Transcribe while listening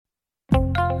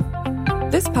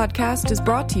This podcast is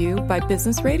brought to you by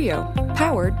Business Radio,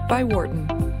 powered by Wharton.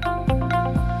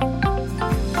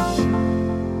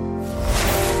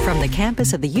 From the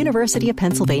campus of the University of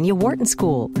Pennsylvania Wharton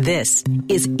School, this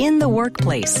is In the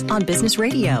Workplace on Business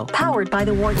Radio, powered by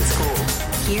the Wharton School.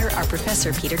 Here are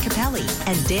Professor Peter Capelli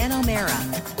and Dan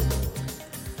O'Mara.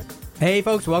 Hey,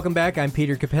 folks, welcome back. I'm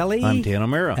Peter Capelli. I'm Dan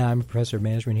O'Mara. I'm a professor of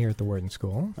management here at the Wharton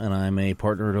School. And I'm a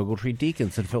partner at Ogletree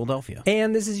Deacons in Philadelphia.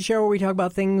 And this is a show where we talk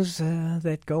about things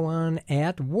that go on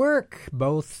at work,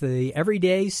 both the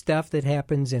everyday stuff that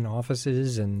happens in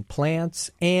offices and plants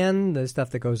and the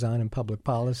stuff that goes on in public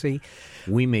policy.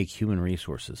 We make human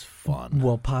resources fun.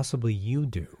 Well, possibly you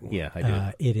do. Yeah, I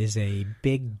do. It is a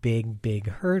big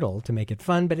hurdle to make it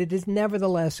fun, but it is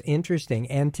nevertheless interesting.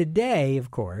 And today,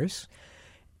 of course,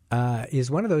 is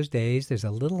one of those days. There's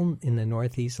a little, in the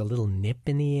Northeast, a little nip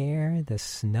in the air. The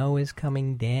snow is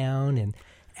coming down, and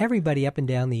everybody up and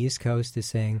down the East Coast is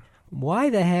saying, why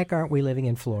the heck aren't we living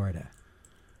in Florida?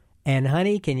 And,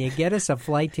 honey, can you get us a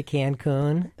flight to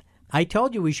Cancun? I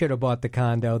told you we should have bought the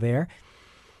condo there.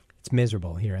 It's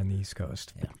miserable here on the East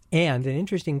Coast. Yeah. And an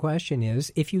interesting question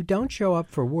is, if you don't show up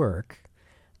for work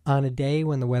on a day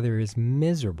when the weather is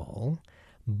miserable,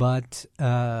 but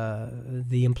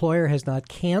the employer has not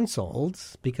canceled,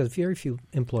 because very few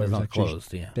employers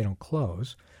they don't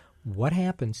close. What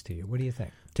happens to you? What do you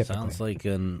think? Typically? Sounds like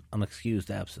an unexcused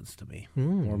absence to me,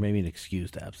 or maybe an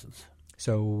excused absence.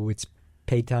 So it's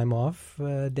paid time off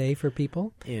day for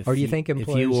people? Or do you think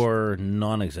employers... If you are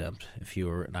non-exempt, if you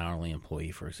are an hourly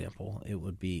employee, for example, it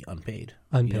would be unpaid.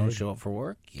 Unpaid. You don't show up for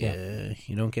work,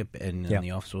 you don't get, and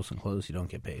the office wasn't closed, you don't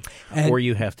get paid. Or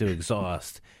you have to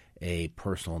exhaust a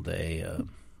personal day,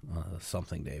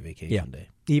 something day, vacation day.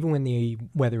 Even when the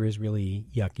weather is really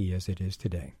yucky as it is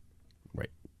today.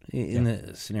 Right. In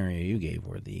the scenario you gave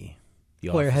where the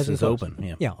office is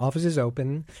open. Yeah, office is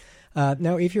open.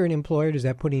 Now, if you're an employer, does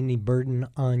that put any burden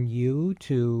on you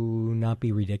to not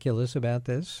be ridiculous about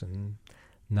this and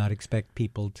not expect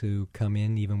people to come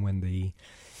in even when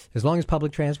as long as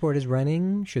public transport is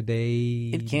running, should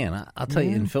they... It can. I'll tell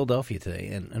you, in Philadelphia today,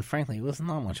 and frankly, it was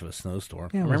not much of a snowstorm.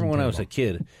 Yeah, I remember when terrible. I was a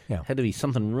kid, had to be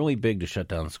something really big to shut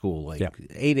down school, like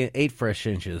 8 fresh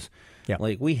inches. Yeah.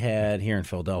 Like we had here in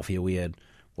Philadelphia, we had,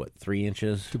 3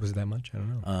 inches? Was it that much? I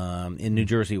don't know. In New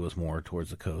Jersey, it was more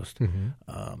towards the coast.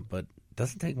 Mm-hmm. But it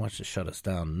doesn't take much to shut us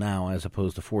down now, as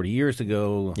opposed to 40 years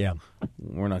ago. Yeah.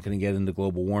 We're not going to get into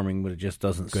global warming, but it just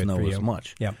doesn't snow as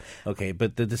much. Yeah. Okay,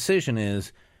 but the decision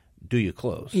is, do you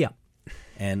close? Yeah.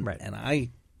 And I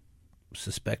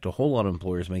suspect a whole lot of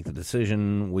employers make the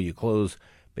decision, will you close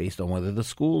based on whether the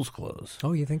schools close.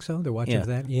 Oh, you think so? They're watching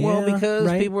that? Yeah, well, because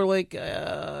people are like,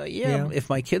 if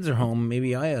my kids are home,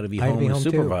 maybe I ought to be home to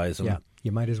supervise them. Yeah,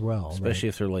 you might as well. Especially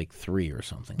if they're like 3 or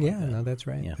something like that. Yeah, no, that's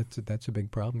right. Yeah. That's a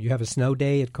big problem. You have a snow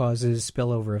day, it causes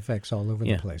spillover effects all over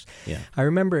the place. Yeah. I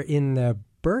remember in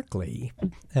Berkeley,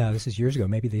 this is years ago,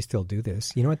 maybe they still do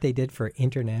this. You know what they did for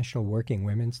International Working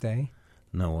Women's Day?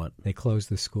 No, what? They closed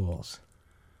the schools.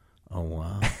 Oh,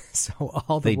 wow. So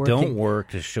all the They don't work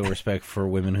to show respect for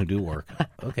women who do work.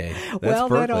 Okay. That's well,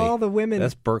 Berkeley. then all the women...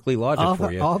 That's Berkeley logic for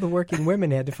you. All the working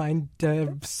women had to find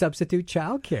substitute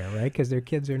childcare, right? Because their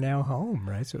kids are now home,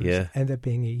 right? So it ended up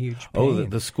being a huge pain. Oh,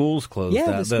 the schools closed.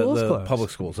 Yeah, the schools closed. Public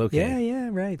schools, okay. Yeah,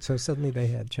 right. So suddenly they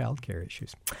had childcare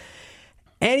issues.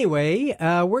 Anyway,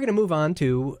 we're going to move on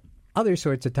to other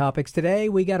sorts of topics today.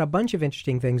 We got a bunch of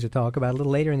interesting things to talk about. A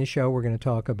little later in the show, we're going to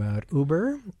talk about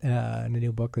Uber and a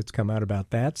new book that's come out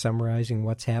about that, summarizing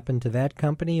what's happened to that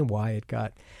company and why it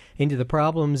got into the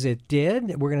problems it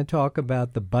did. We're going to talk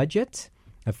about the budget,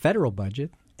 a federal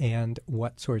budget, and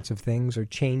what sorts of things are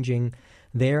changing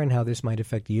there and how this might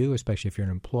affect you, especially if you're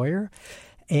an employer.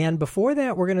 And before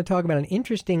that, we're going to talk about an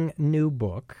interesting new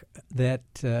book that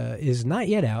is not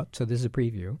yet out, so this is a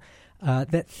preview,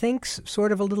 that thinks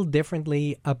sort of a little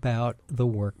differently about the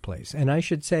workplace. And I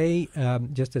should say,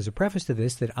 just as a preface to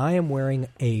this, that I am wearing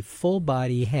a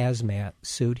full-body hazmat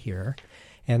suit here.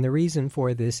 And the reason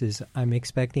for this is I'm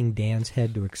expecting Dan's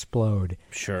head to explode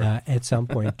at some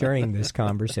point during this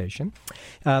conversation.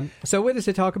 So with us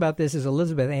to talk about this is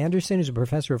Elizabeth Anderson, who's a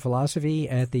professor of philosophy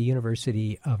at the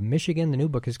University of Michigan. The new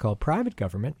book is called Private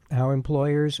Government, How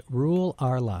Employers Rule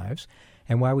Our Lives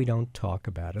and Why We Don't Talk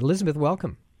About It. Elizabeth,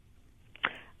 welcome.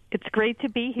 It's great to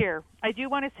be here. I do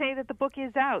want to say that the book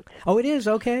is out. Oh, it is?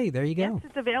 Okay, there you go. Yes,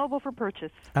 it's available for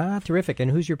purchase. Ah, terrific. And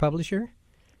who's your publisher?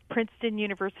 Princeton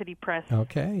University Press.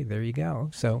 Okay, there you go.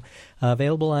 So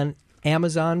available on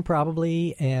Amazon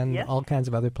probably and all kinds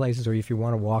of other places. Or if you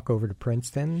want to walk over to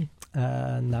Princeton,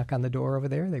 knock on the door over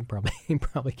there, they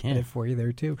probably get it for you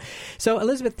there too. So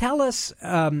Elizabeth, tell us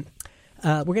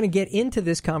We're going to get into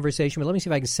this conversation, but let me see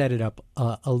if I can set it up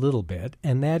a little bit.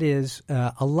 And that is,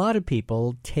 a lot of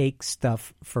people take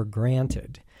stuff for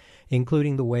granted,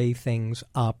 including the way things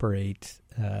operate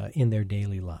in their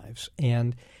daily lives.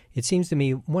 And it seems to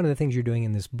me one of the things you're doing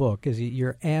in this book is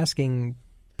you're asking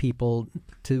people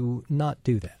to not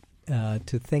do that,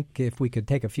 to think if we could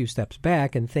take a few steps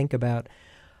back and think about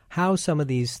how some of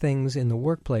these things in the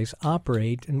workplace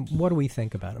operate and what do we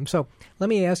think about them. So let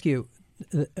me ask you,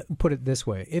 put it this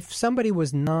way. If somebody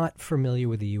was not familiar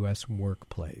with the U.S.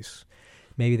 workplace,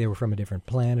 maybe they were from a different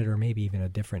planet or maybe even a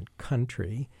different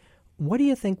country, what do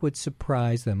you think would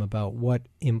surprise them about what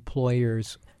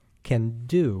employers can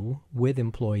do with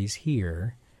employees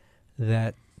here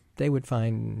that they would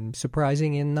find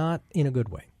surprising and not in a good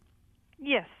way?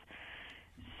 Yes.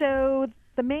 So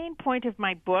the main point of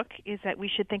my book is that we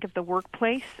should think of the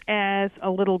workplace as a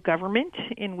little government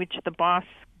in which the boss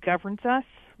governs us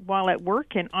while at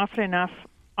work and often enough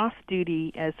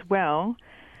off-duty as well.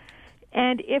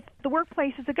 And if the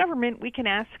workplace is a government, we can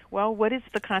ask, well, what is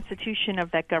the constitution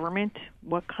of that government?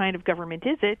 What kind of government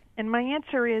is it? And my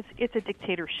answer is it's a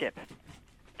dictatorship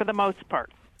for the most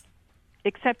part,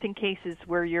 except in cases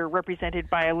where you're represented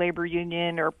by a labor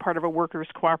union or part of a workers'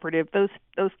 cooperative.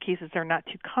 Those cases are not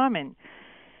too common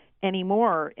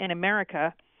anymore in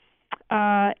America.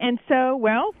 And so,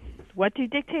 well, what do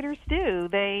dictators do?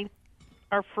 They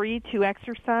are free to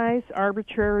exercise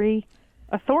arbitrary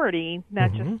authority,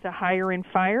 not just to hire and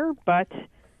fire, but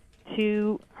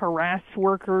to harass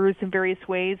workers in various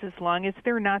ways as long as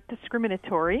they're not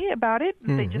discriminatory about it.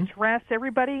 They just harass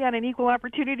everybody on an equal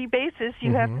opportunity basis.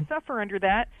 You have to suffer under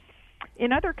that.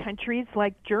 In other countries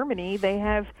like Germany, they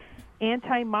have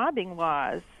anti-mobbing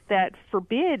laws that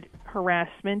forbid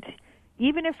harassment,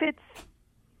 even if it's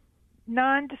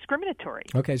non-discriminatory.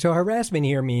 Okay, so harassment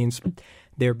here means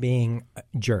they're being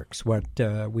jerks, what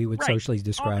we would socially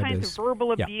describe all kinds as of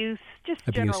verbal abuse, just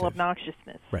abusive. General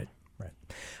obnoxiousness. Right.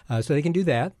 So they can do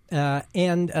that.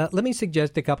 And let me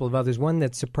suggest a couple of others. One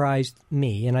that surprised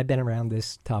me, and I've been around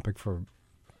this topic for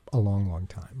a long, long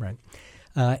time,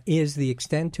 right, is the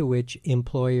extent to which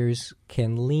employers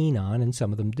can lean on, and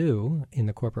some of them do in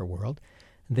the corporate world,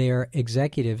 their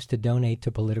executives to donate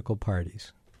to political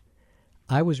parties.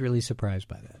 I was really surprised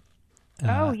by that.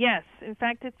 Oh, yes. In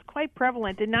fact, it's quite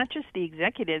prevalent, and not just the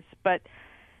executives, but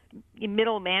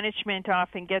middle management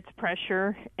often gets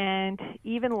pressure, and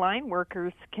even line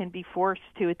workers can be forced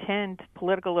to attend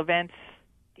political events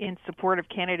in support of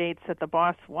candidates that the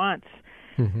boss wants.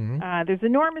 There's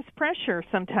enormous pressure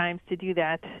sometimes to do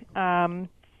that. I'm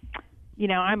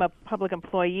a public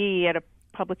employee at a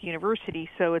public university,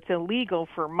 so it's illegal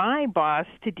for my boss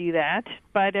to do that,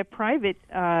 but at private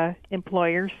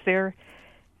employers,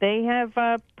 they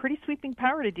have pretty sweeping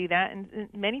power to do that, and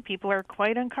many people are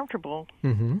quite uncomfortable.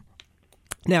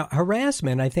 Now,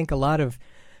 harassment, I think a lot of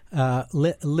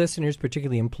listeners,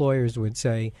 particularly employers, would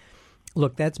say,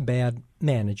 look, that's bad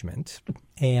management,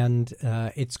 and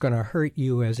it's going to hurt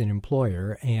you as an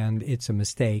employer, and it's a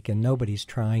mistake, and nobody's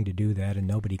trying to do that, and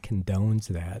nobody condones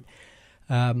that.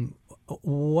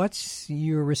 What's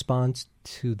your response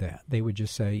to that? They would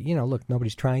just say, look,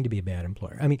 nobody's trying to be a bad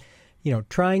employer. I mean,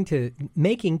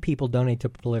 making people donate to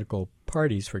political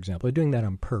parties, for example, they're doing that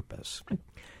on purpose.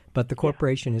 But the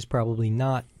corporation is probably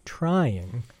not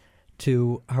trying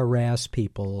to harass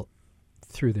people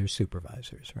through their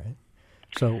supervisors, right?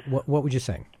 So what would you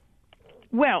say?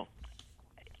 Well,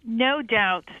 no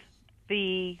doubt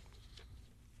the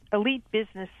elite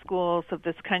business schools of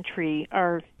this country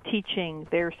are teaching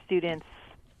their students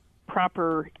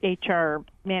proper HR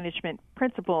management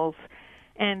principles,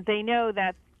 and they know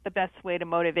that the best way to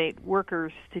motivate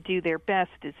workers to do their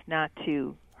best is not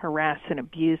to harass and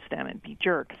abuse them and be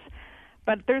jerks.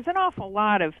 But there's an awful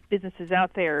lot of businesses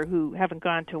out there who haven't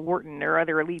gone to Wharton or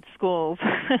other elite schools,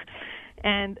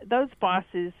 and those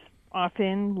bosses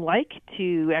often like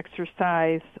to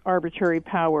exercise arbitrary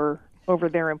power over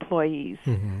their employees.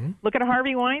 Look at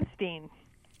Harvey Weinstein.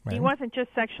 Right. He wasn't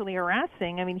just sexually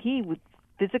harassing. I mean, he would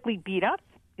physically beat up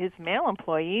his male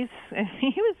employees.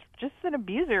 He was just an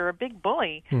abuser, a big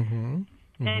bully. And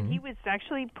he was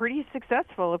actually pretty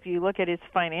successful if you look at his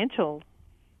financial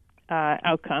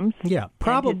outcomes. Yeah,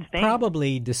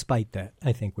 probably despite that,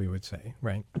 I think we would say,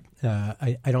 right?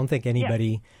 I don't think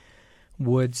anybody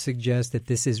would suggest that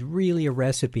this is really a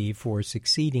recipe for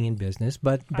succeeding in business,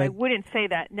 but I wouldn't say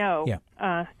that, no.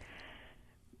 Yeah.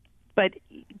 But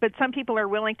some people are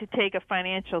willing to take a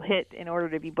financial hit in order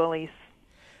to be bullies.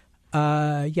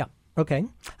 Yeah. Okay.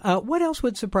 What else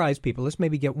would surprise people? Let's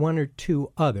maybe get one or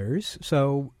two others.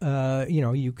 So,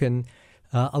 you can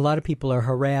A lot of people are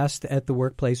harassed at the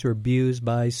workplace or abused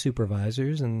by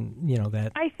supervisors, and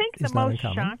that I think is the not most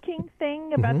uncommon. shocking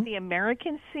thing about the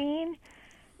American scene,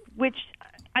 which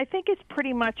I think is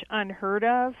pretty much unheard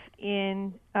of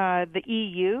in the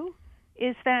EU,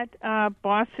 is that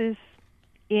bosses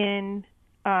in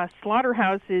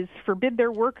slaughterhouses forbid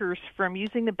their workers from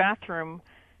using the bathroom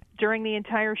during the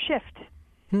entire shift.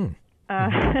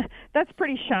 That's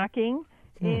pretty shocking.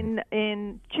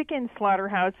 In chicken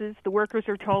slaughterhouses, the workers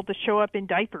are told to show up in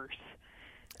diapers.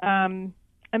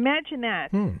 Imagine that.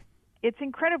 It's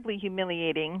incredibly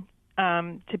humiliating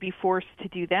to be forced to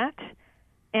do that.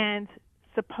 And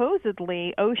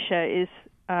supposedly OSHA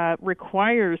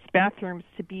requires bathrooms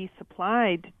to be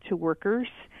supplied to workers.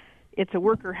 It's a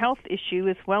worker health issue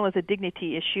as well as a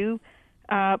dignity issue.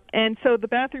 And so the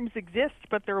bathrooms exist,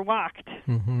 but they're locked.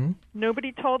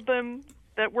 Nobody told them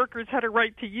that workers had a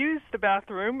right to use the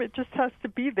bathroom. It just has to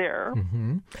be there.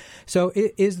 So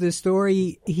is the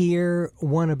story here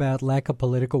one about lack of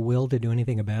political will to do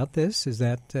anything about this? Is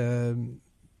that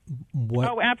what?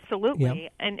 Oh, absolutely.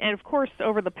 Yep. And of course,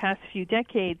 over the past few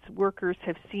decades, workers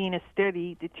have seen a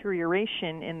steady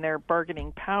deterioration in their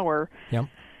bargaining power. Yep.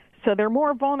 So they're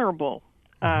more vulnerable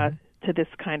to this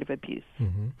kind of abuse.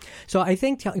 So I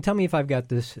think, tell me if I've got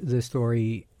this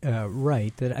story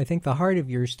right, that I think the heart of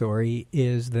your story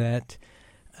is that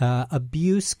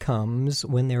abuse comes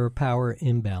when there are power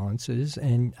imbalances,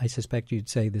 and I suspect you'd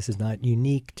say this is not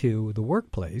unique to the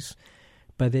workplace,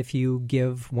 but if you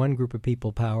give one group of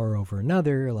people power over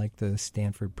another, like the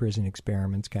Stanford prison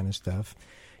experiments kind of stuff,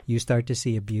 you start to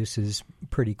see abuses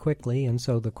pretty quickly, and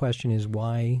so the question is,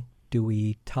 why do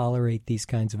we tolerate these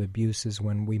kinds of abuses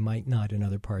when we might not in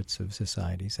other parts of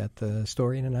society? Is that the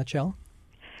story in a nutshell?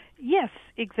 Yes,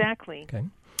 exactly. Okay.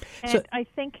 And I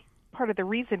think part of the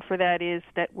reason for that is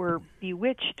that we're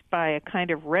bewitched by a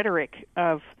kind of rhetoric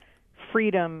of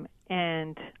freedom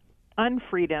and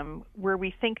unfreedom, where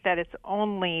we think that it's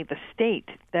only the state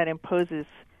that imposes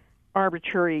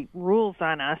arbitrary rules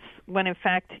on us, when in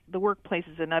fact the workplace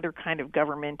is another kind of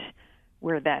government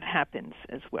where that happens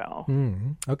as well.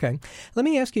 Okay. Let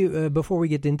me ask you, before we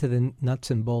get into the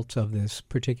nuts and bolts of this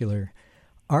particular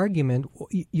argument,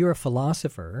 you're a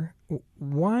philosopher.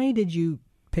 Why did you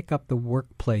pick up the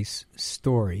workplace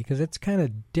story? Because it's kind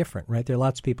of different, right? There are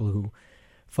lots of people who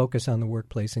focus on the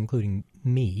workplace, including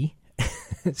me.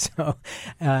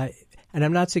 And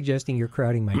I'm not suggesting you're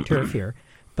crowding my turf here,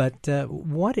 but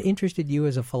what interested you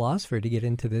as a philosopher to get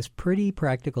into this pretty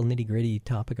practical, nitty-gritty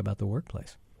topic about the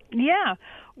workplace? Yeah,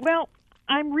 well,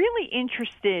 I'm really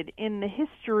interested in the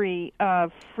history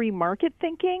of free market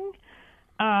thinking,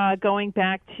 going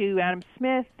back to Adam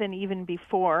Smith and even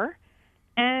before.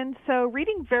 And so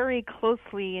reading very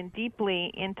closely and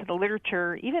deeply into the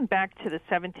literature, even back to the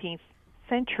 17th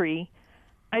century,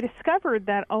 I discovered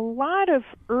that a lot of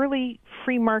early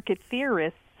free market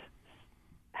theorists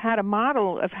had a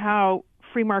model of how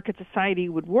free market society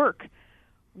would work,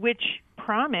 which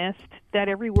promised that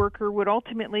every worker would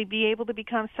ultimately be able to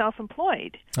become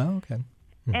self-employed. Oh, okay.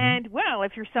 And, well,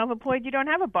 if you're self-employed, you don't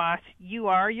have a boss. You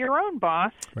are your own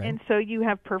boss, right. And so you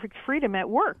have perfect freedom at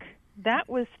work. That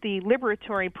was the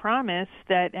liberatory promise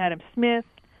that Adam Smith,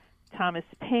 Thomas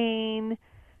Paine,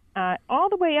 all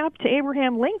the way up to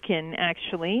Abraham Lincoln,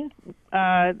 actually,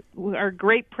 our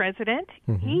great president.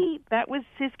 That was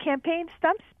his campaign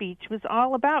stump speech, was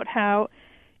all about how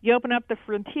you open up the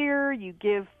frontier, you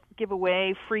give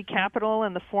away free capital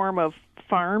in the form of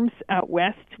farms out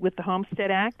west with the Homestead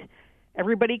Act.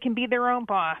 Everybody can be their own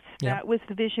boss. Yep. That was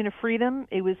the vision of freedom.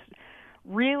 It was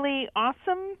really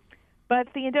awesome, but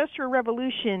the Industrial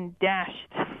Revolution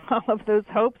dashed all of those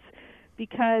hopes,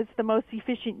 because the most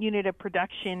efficient unit of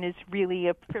production is really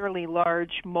a fairly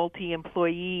large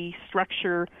multi-employee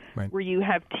structure, right, where you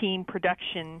have team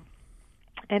production,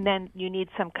 and then you need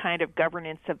some kind of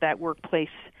governance of that workplace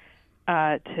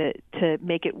to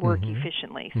make it work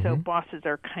efficiently. So bosses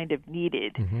are kind of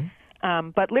needed.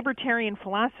 But libertarian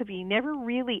philosophy never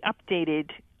really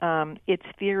updated its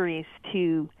theories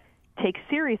to take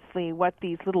seriously what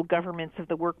these little governments of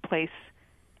the workplace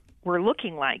were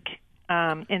looking like.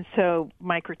 And so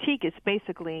my critique is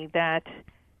basically that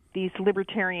these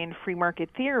libertarian free market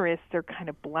theorists are kind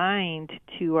of blind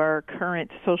to our current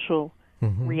social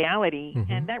reality,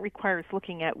 and that requires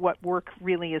looking at what work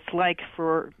really is like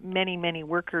for many, many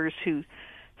workers who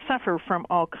suffer from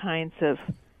all kinds of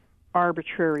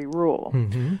arbitrary rule.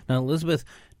 Now, Elizabeth,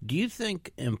 do you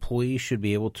think employees should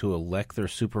be able to elect their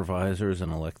supervisors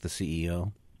and elect the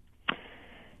CEO?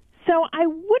 So I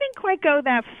wouldn't quite go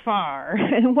that far.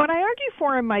 And what I argue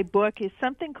for in my book is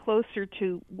something closer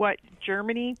to what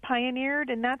Germany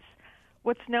pioneered, and that's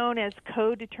what's known as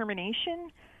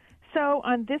co-determination. So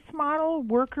on this model,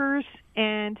 workers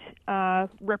and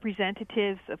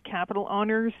representatives of capital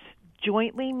owners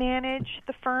jointly manage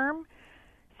the firm.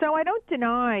 So I don't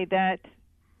deny that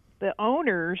the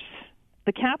owners,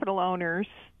 the capital owners,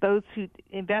 those who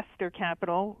invest their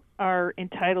capital, are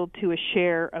entitled to a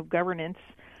share of governance.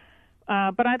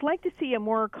 But I'd like to see a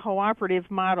more cooperative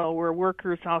model where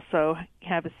workers also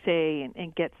have a say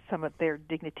and get some of their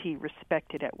dignity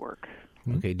respected at work.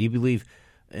 Okay. Do you believe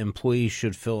employees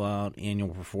should fill out annual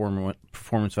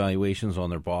performance evaluations on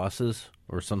their bosses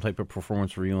or some type of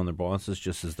performance review on their bosses,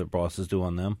 just as their bosses do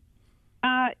on them?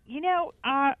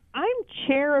 I'm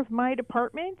chair of my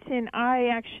department, and I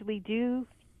actually do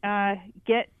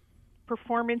get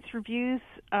performance reviews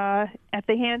at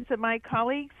the hands of my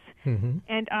colleagues,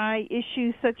 and I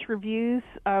issue such reviews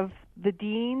of the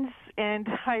deans and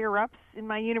higher-ups in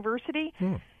my university.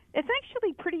 It's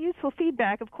actually pretty useful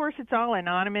feedback. Of course, it's all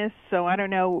anonymous, so I don't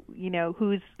know,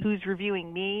 who's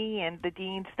reviewing me, and the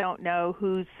deans don't know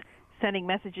who's sending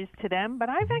messages to them. But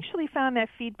I've actually found that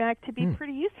feedback to be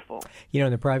pretty useful.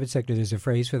 In the private sector, there's a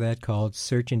phrase for that called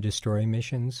search and destroy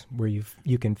missions, where you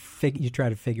try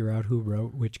to figure out who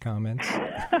wrote which comments.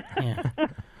 Yeah.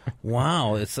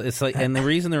 Wow, it's like, and the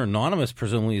reason they're anonymous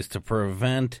presumably is to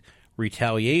prevent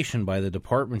retaliation by the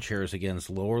department chairs against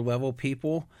lower level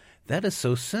people. That is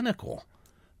so cynical.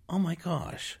 Oh, my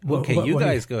gosh. Okay, you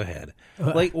guys go ahead.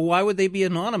 Why would they be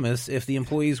anonymous if the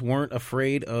employees weren't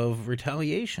afraid of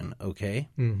retaliation, okay?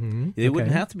 They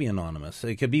wouldn't have to be anonymous.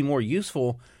 It could be more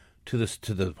useful to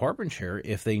the department chair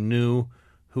if they knew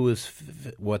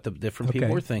what the different people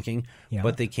were thinking,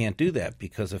 but they can't do that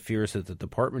because of fears that the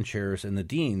department chairs and the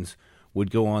deans would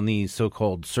go on these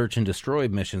so-called search and destroy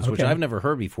missions, which I've never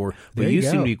heard before, but you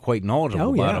seem to be quite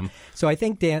knowledgeable about them. So I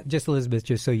think Dan, Elizabeth,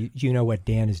 just so you know what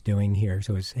Dan is doing here,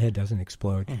 so his head doesn't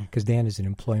explode, because Dan is an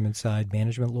employment side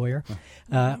management lawyer.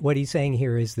 What he's saying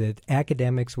here is that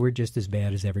academics were just as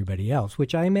bad as everybody else,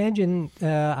 which I imagine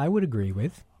I would agree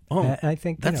with. I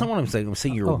think that's not what I'm saying. I'm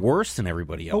saying you're worse than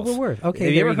everybody else. Oh, we're worse. Okay,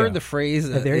 have you ever heard the phrase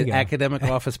academic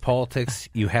office politics?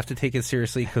 You have to take it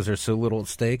seriously because there's so little at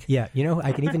stake. Yeah,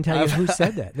 I can even tell you who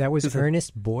said that. That was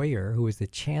Ernest Boyer, who was the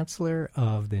chancellor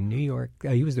of the New York.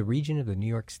 He was the regent of the New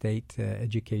York State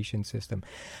education system.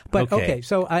 But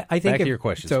so I think back to your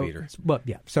questions, Peter. Well,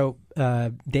 yeah. So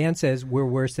Dan says we're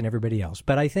worse than everybody else,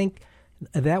 but I think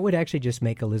that would actually just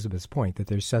make Elizabeth's point that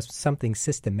there's something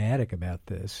systematic about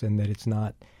this, and that it's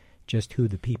not just who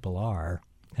the people are.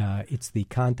 It's the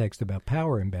context about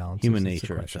power imbalance. Human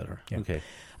nature, et cetera. Yeah. Okay.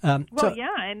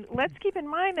 And let's keep in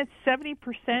mind that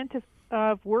 70%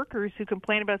 of workers who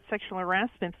complain about sexual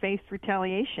harassment face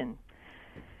retaliation.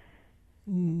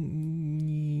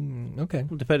 Okay.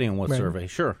 Well, depending on what survey.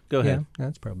 Sure. Go ahead. Yeah,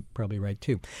 that's probably right,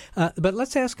 too. But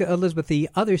let's ask, Elizabeth, the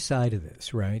other side of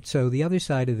this, right? So the other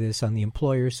side of this on the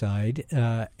employer side,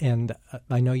 and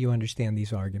I know you understand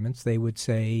these arguments, they would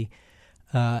say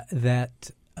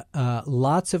that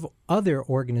lots of other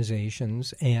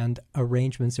organizations and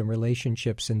arrangements and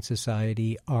relationships in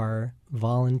society are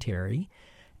voluntary,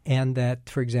 and that,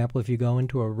 for example, if you go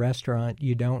into a restaurant,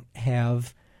 you don't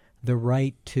have the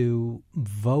right to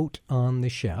vote on the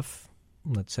chef,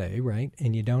 let's say, right?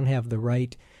 And you don't have the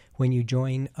right, when you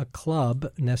join a club,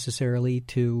 necessarily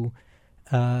to,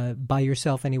 by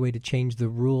yourself anyway, to change the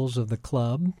rules of the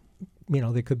club.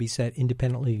 They could be set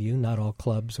independently of you. Not all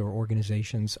clubs or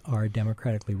organizations are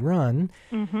democratically run.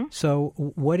 So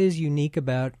what is unique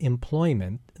about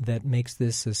employment that makes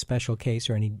this a special case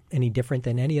or any different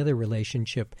than any other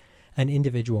relationship an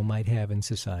individual might have in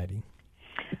society?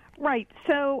 Right.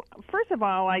 So first of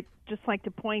all, I'd just like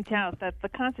to point out that the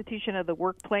Constitution of the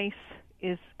workplace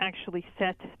is actually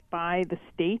set by the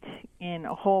state in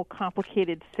a whole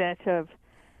complicated set of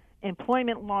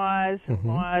employment laws and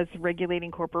laws regulating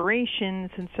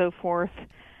corporations and so forth.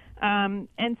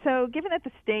 And so given that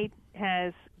the state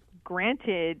has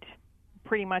granted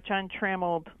pretty much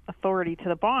untrammeled authority to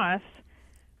the boss,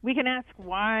 we can ask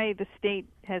why the state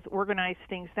has organized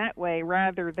things that way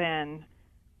rather than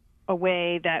a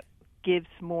way that gives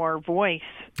more voice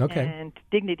and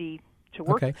dignity to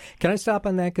work. Okay. Can I stop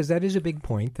on that? Because that is a big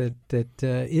point that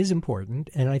is important.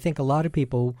 And I think a lot of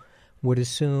people would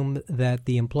assume that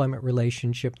the employment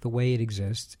relationship, the way it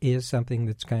exists, is something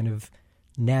that's kind of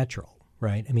natural,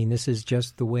 right? I mean, this is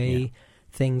just the way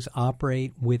things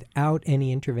operate without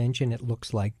any intervention. It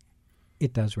looks like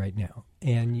it does right now.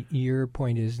 And your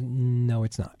point is, no,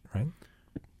 it's not, right?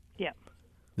 Yeah.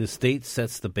 The state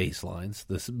sets the baselines,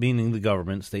 meaning the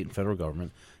government, state and federal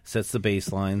government, sets the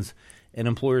baselines, and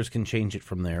employers can change it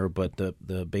from there, but the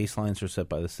baselines are set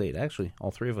by the state. Actually, all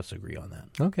three of us agree on that.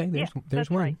 Okay, there's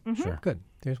one. Right. Mm-hmm. Sure. Good,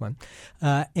 there's one.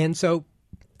 And so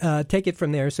take it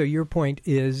from there. So your point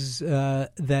is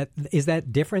that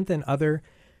different than other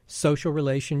social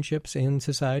relationships in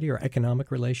society or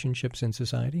economic relationships in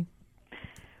society?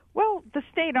 Well, the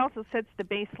state also sets the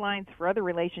baselines for other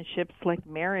relationships, like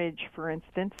marriage, for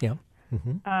instance. Yeah.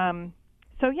 Mm-hmm.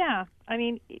 So, yeah, I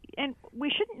mean, and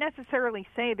we shouldn't necessarily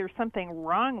say there's something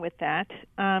wrong with that.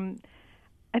 I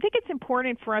think it's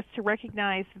important for us to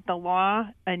recognize that the law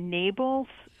enables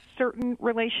certain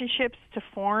relationships to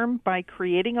form by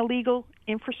creating a legal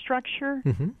infrastructure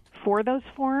for those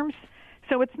forms.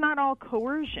 So it's not all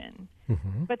coercion.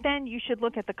 Mm-hmm. But then you should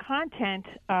look at the content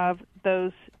of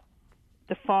those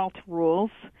default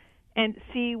rules and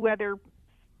see whether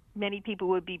many people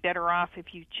would be better off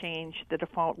if you change the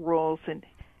default rules and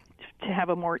to have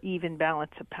a more even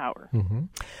balance of power. Mm-hmm.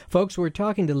 Folks, we're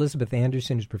talking to Elizabeth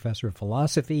Anderson, who's professor of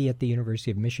philosophy at the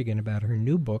University of Michigan, about her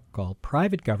new book called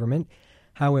Private Government,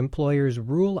 How Employers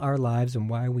Rule Our Lives and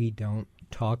Why We Don't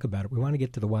Talk About It. We want to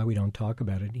get to the why we don't talk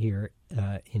about it here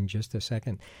in just a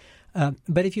second.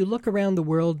 But if you look around the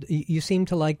world, you seem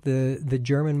to like the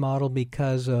German model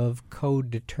because of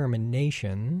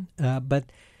co-determination. But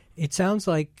it sounds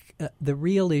like the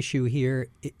real issue here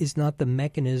is not the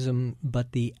mechanism,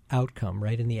 but the outcome,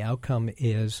 right? And the outcome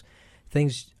is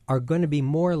things are going to be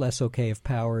more or less okay if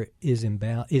power is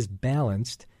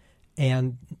balanced.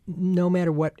 And no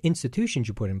matter what institutions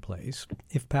you put in place,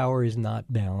 if power is not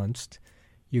balanced,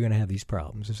 you're going to have these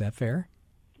problems. Is that fair?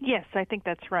 Yes, I think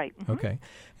that's right. Mm-hmm. Okay.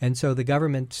 And so the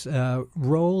government's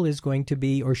role is going to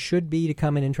be, or should be, to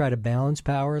come in and try to balance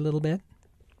power a little bit?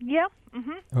 Yeah.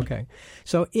 Mm-hmm. Okay.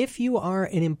 So if you are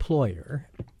an employer,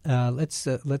 let's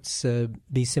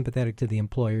be sympathetic to the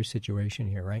employer situation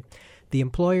here, right? The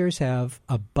employers have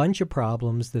a bunch of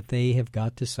problems that they have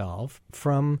got to solve,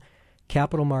 from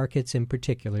capital markets in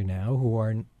particular now,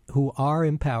 who are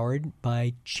empowered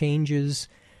by changes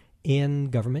in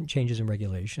government, changes in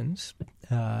regulations,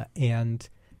 and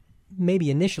maybe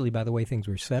initially by the way things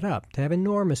were set up, to have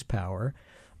enormous power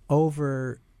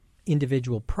over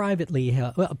individual publicly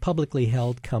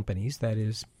held companies, that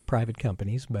is, private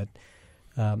companies, but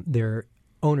their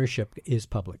ownership is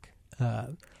public.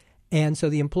 And so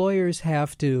the employers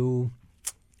have to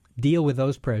deal with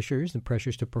those pressures, and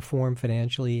pressures to perform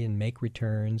financially and make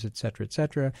returns, et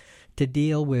cetera, to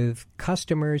deal with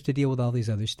customers, to deal with all these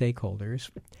other stakeholders.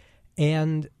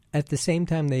 And at the same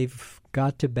time, they've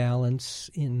got to balance,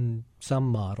 in some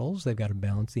models, they've got to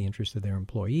balance the interests of their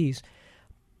employees.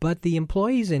 But the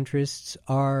employees' interests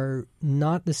are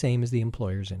not the same as the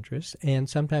employer's interests, and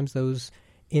sometimes those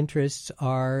interests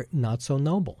are not so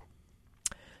noble.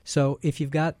 So if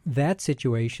you've got that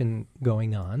situation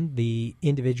going on, the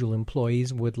individual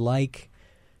employees would like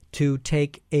to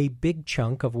take a big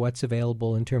chunk of what's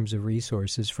available in terms of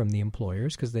resources from the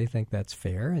employers because they think that's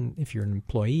fair. And if you're an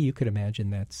employee, you could imagine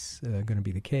that's going to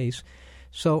be the case.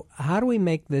 So how do we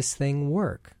make this thing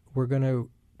work? We're going to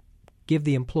give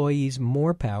the employees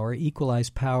more power, equalize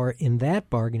power in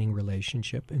that bargaining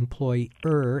relationship,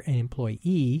 employer and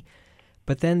employee.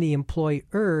 But then the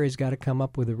employer has got to come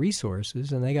up with the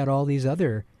resources, and they got all these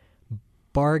other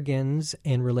bargains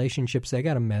and relationships they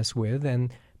got to mess with,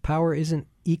 and power isn't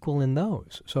equal in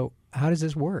those. So how does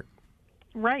this work?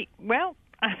 Right. Well,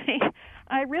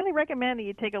 I really recommend that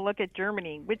you take a look at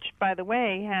Germany, which, by the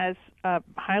way, has a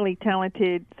highly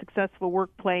talented, successful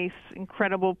workplace,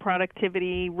 incredible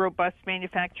productivity, robust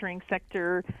manufacturing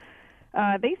sector.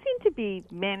 They seem to be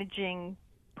managing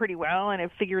pretty well and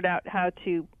have figured out how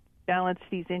to balance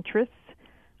these interests.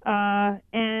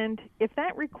 And if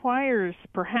that requires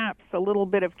perhaps a little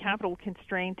bit of capital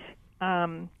constraint,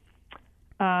 then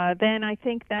I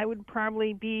think that would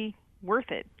probably be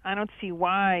worth it. I don't see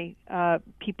why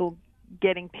people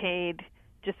getting paid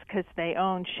just because they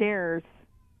own shares,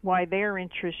 why their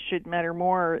interests should matter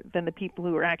more than the people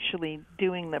who are actually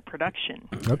doing the production.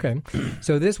 Okay.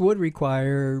 So this would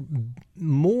require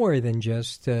more than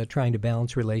just trying to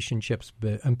balance relationships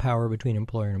and power between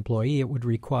employer and employee. It would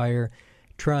require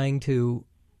trying to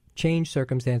change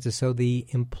circumstances so the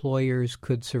employers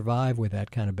could survive with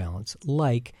that kind of balance,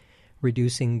 like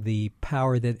reducing the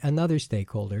power that another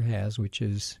stakeholder has, which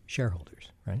is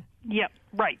shareholders, right? Yep,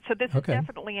 right. So this is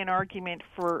definitely an argument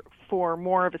for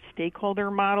more of a stakeholder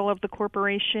model of the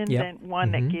corporation than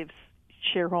one that gives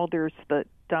shareholders the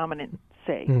dominant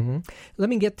say. Mm-hmm. Let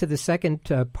me get to the second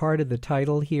part of the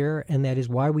title here, and that is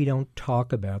why we don't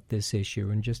talk about this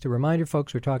issue. And just a reminder,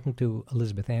 folks, we're talking to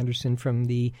Elizabeth Anderson from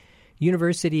the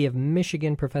University of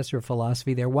Michigan professor of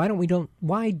philosophy there. Why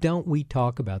don't we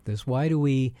talk about this? Why do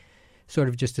we sort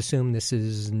of just assume this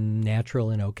is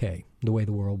natural and okay, the way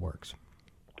the world works?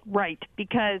 Right,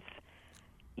 because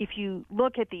if you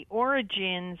look at the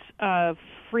origins of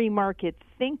free market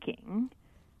thinking,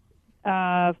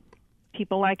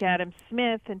 people like Adam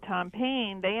Smith and Tom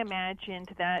Paine, they imagined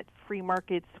that free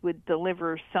markets would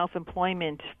deliver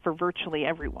self-employment for virtually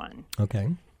everyone. Okay.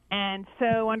 And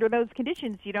so under those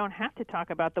conditions, you don't have to talk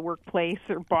about the workplace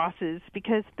or bosses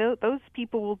because those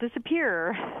people will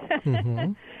disappear.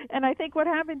 Mm-hmm. And I think what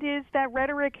happened is that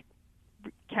rhetoric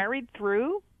carried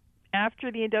through.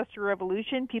 After the Industrial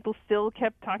Revolution, people still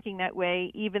kept talking that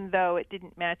way, even though it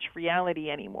didn't match reality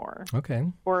anymore. Okay.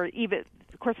 Or even,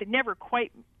 of course, it never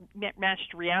quite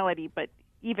matched reality, but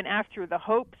even after the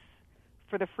hopes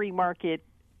for the free market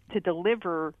to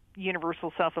deliver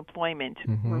universal self-employment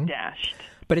were dashed.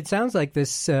 But it sounds like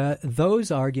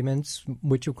those arguments,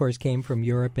 which of course came from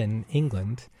Europe and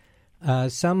England,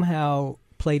 somehow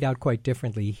played out quite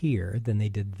differently here than they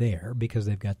did there because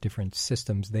they've got different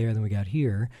systems there than we got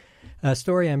here. A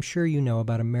story I'm sure you know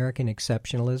about American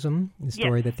exceptionalism, the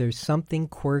story that there's something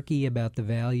quirky about the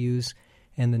values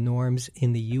and the norms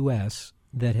in the U.S.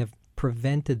 that have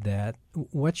prevented that.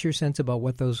 What's your sense about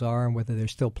what those are and whether they're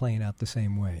still playing out the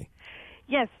same way?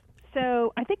 Yes.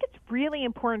 So I think it's really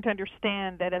important to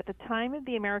understand that at the time of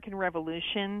the American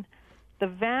Revolution, the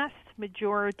vast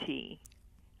majority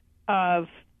of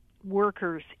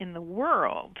workers in the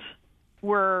world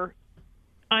were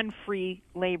unfree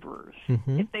laborers.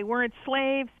 Mm-hmm. If they weren't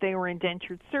slaves, they were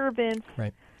indentured servants,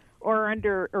 right, or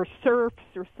serfs,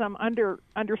 or under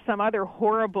some other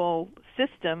horrible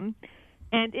system.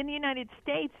 And in the United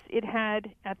States, it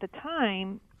had at the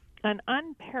time an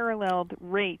unparalleled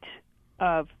rate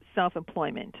of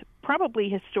self-employment, probably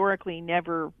historically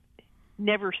never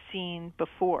seen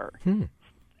before.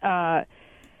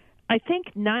 I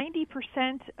think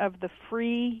 90% of the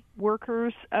free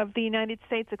workers of the United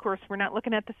States, of course, we're not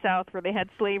looking at the South where they had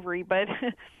slavery, but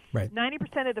right.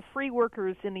 90% of the free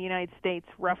workers in the United States,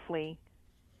 roughly,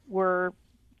 were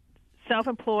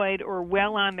self-employed or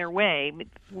well on their way,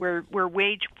 where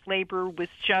wage labor was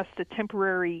just a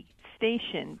temporary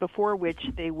station before which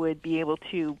they would be able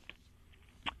to,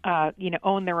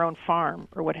 own their own farm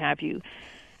or what have you.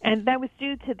 And that was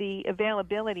due to the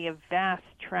availability of vast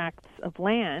tracts of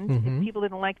land. Mm-hmm. If people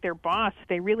didn't like their boss,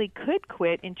 they really could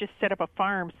quit and just set up a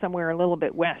farm somewhere a little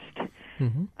bit west.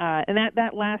 Mm-hmm. And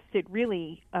that lasted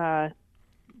really, through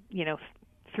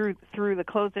the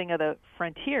closing of the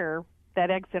frontier.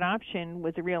 That exit option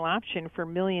was a real option for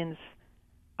millions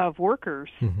of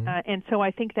workers. Mm-hmm. And so I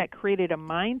think that created a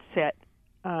mindset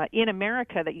in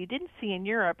America that you didn't see in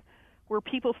Europe, where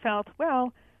people felt,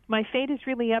 well, my fate is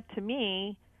really up to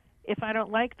me. If I don't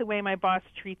like the way my boss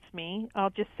treats me, I'll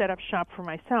just set up shop for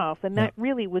myself. And that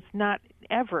really was not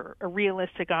ever a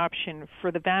realistic option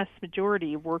for the vast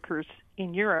majority of workers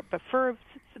in Europe. But for a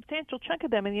substantial chunk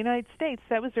of them in the United States,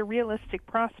 that was a realistic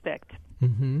prospect.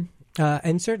 Mm-hmm.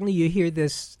 And certainly you hear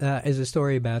this as a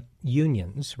story about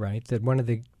unions, right? That one of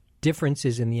the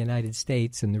differences in the United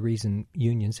States and the reason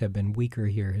unions have been weaker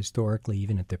here historically,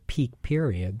 even at the peak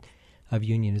period of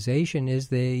unionization, is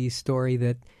the story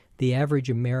that the average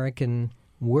American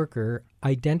worker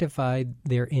identified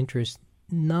their interest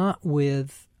not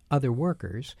with other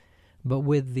workers, but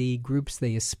with the groups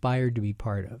they aspired to be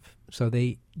part of. So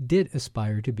they did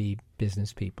aspire to be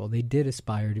business people. They did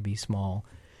aspire to be small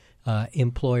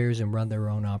employers and run their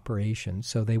own operations.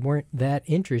 So they weren't that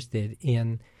interested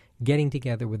in getting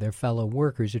together with their fellow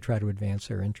workers to try to advance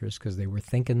their interests because they were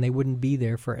thinking they wouldn't be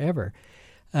there forever.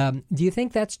 Do you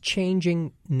think that's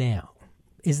changing now?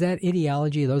 Is that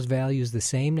ideology, those values, the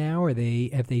same now, or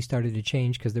have they started to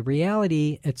change? Because the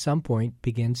reality at some point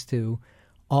begins to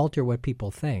alter what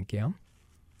people think, yeah?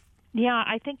 Yeah,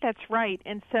 I think that's right.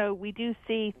 And so we do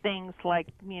see things like,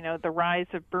 the rise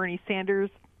of Bernie Sanders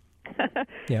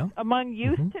among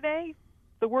youth today.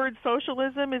 The word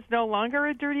socialism is no longer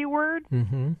a dirty word.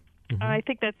 Mm-hmm. Mm-hmm. I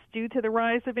think that's due to the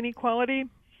rise of inequality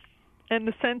and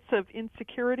the sense of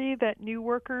insecurity that new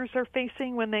workers are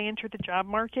facing when they enter the job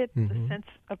market, the sense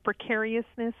of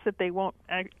precariousness that they won't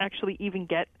actually even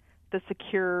get the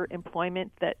secure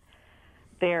employment that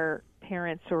their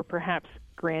parents or perhaps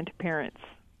grandparents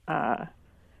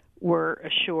were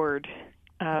assured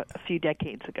a few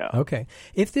decades ago. Okay.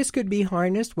 If this could be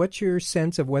harnessed, what's your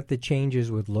sense of what the changes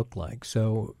would look like?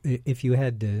 So if you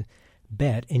had to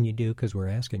bet, and you do because we're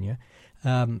asking you,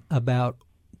 about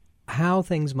how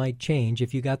things might change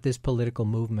if you got this political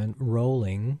movement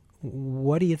rolling,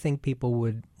 what do you think people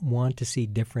would want to see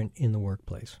different in the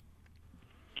workplace?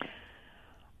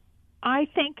 I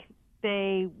think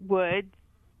they would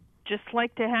just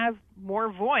like to have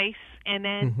more voice, and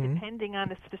then depending on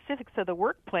the specifics of the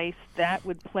workplace, that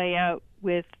would play out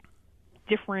with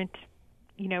different,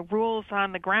 rules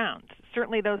on the ground.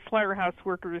 Certainly those slaughterhouse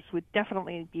workers would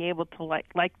definitely be able to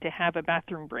like to have a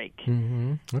bathroom break.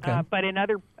 Okay. But in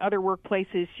other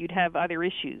workplaces, you'd have other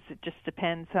issues. It just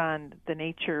depends on the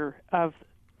nature of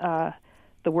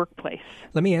the workplace.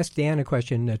 Let me ask Dan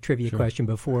a trivia question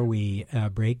before we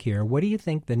break here. What do you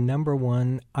think the number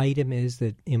one item is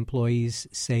that employees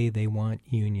say they want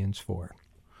unions for?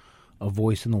 A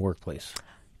voice in the workplace.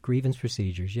 Grievance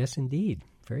procedures. Yes, indeed.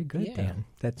 Very good, Dan.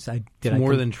 It's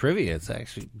more than trivia. It's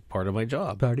actually part of my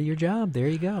job. Part of your job. There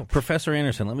you go. Professor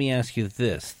Anderson, let me ask you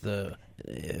this.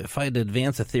 If I had to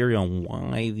advance a theory on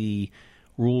why the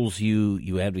rules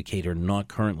you advocate are not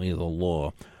currently the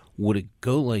law, would it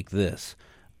go like this?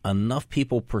 Enough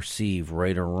people perceive,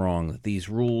 right or wrong, that these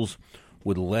rules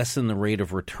would lessen the rate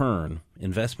of return,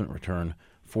 investment return,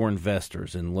 for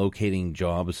investors in locating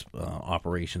jobs,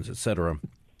 operations, etc.,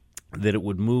 that it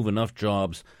would move enough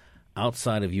jobs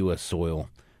outside of U.S. soil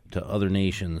to other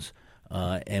nations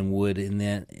and would, in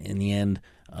the end,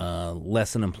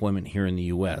 lessen employment here in the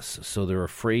U.S. So they're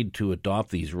afraid to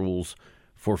adopt these rules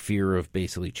for fear of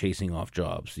basically chasing off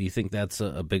jobs. Do you think that's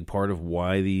a big part of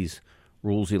why these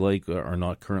rules you like are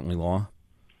not currently law?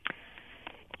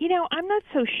 I'm not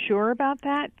so sure about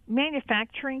that.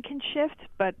 Manufacturing can shift,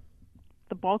 but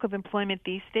the bulk of employment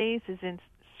these days is in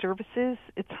services.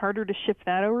 It's harder to shift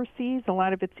that overseas. A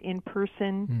lot of it's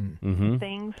in-person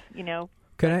things.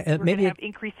 Could I maybe have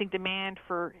increasing demand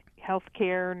for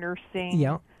healthcare, nursing,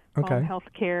 home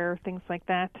healthcare, things like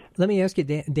that. Let me ask you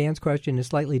Dan's question in a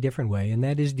slightly different way, and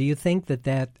that is, do you think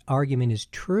that argument is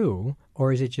true,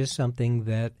 or is it just something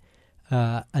that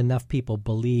enough people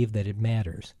believe that it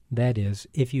matters? That is,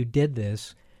 if you did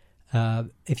this,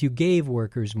 if you gave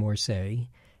workers more say,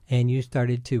 and you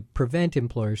started to prevent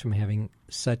employers from having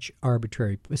such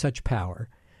power,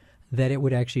 that it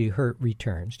would actually hurt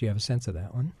returns. Do you have a sense of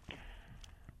that one?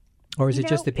 Or is it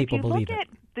just that people believe it? If you look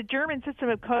at the German system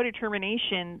of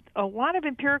co-determination, a lot of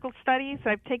empirical studies,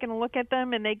 I've taken a look at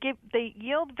them, and they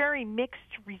yield very mixed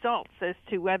results as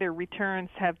to whether returns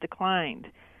have declined.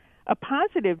 A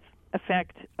positive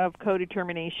effect of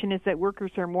co-determination is that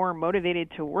workers are more motivated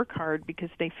to work hard because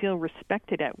they feel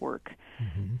respected at work.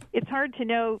 It's hard to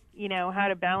know, how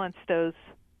to balance those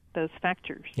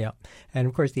factors. Yeah. And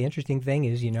of course the interesting thing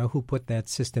is, who put that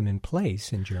system in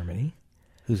place in Germany?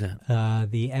 Who's that?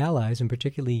 The Allies, and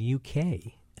particularly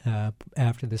UK,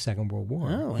 after the Second World War.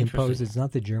 Imposed. It's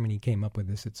not that Germany came up with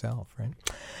this itself, right?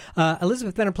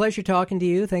 Elizabeth, been a pleasure talking to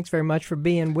you. Thanks very much for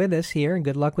being with us here, and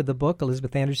good luck with the book.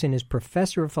 Elizabeth Anderson is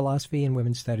Professor of Philosophy and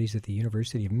Women's Studies at the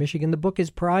University of Michigan. The book is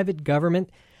Private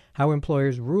Government, How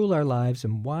Employers Rule Our Lives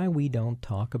and Why We Don't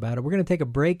Talk About It. We're going to take a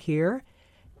break here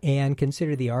and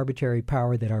consider the arbitrary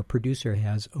power that our producer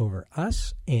has over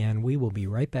us, and we will be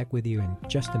right back with you in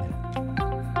just a minute.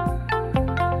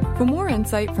 For more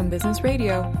insight from Business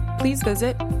Radio, please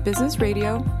visit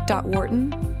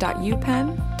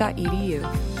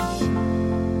businessradio.wharton.upenn.edu.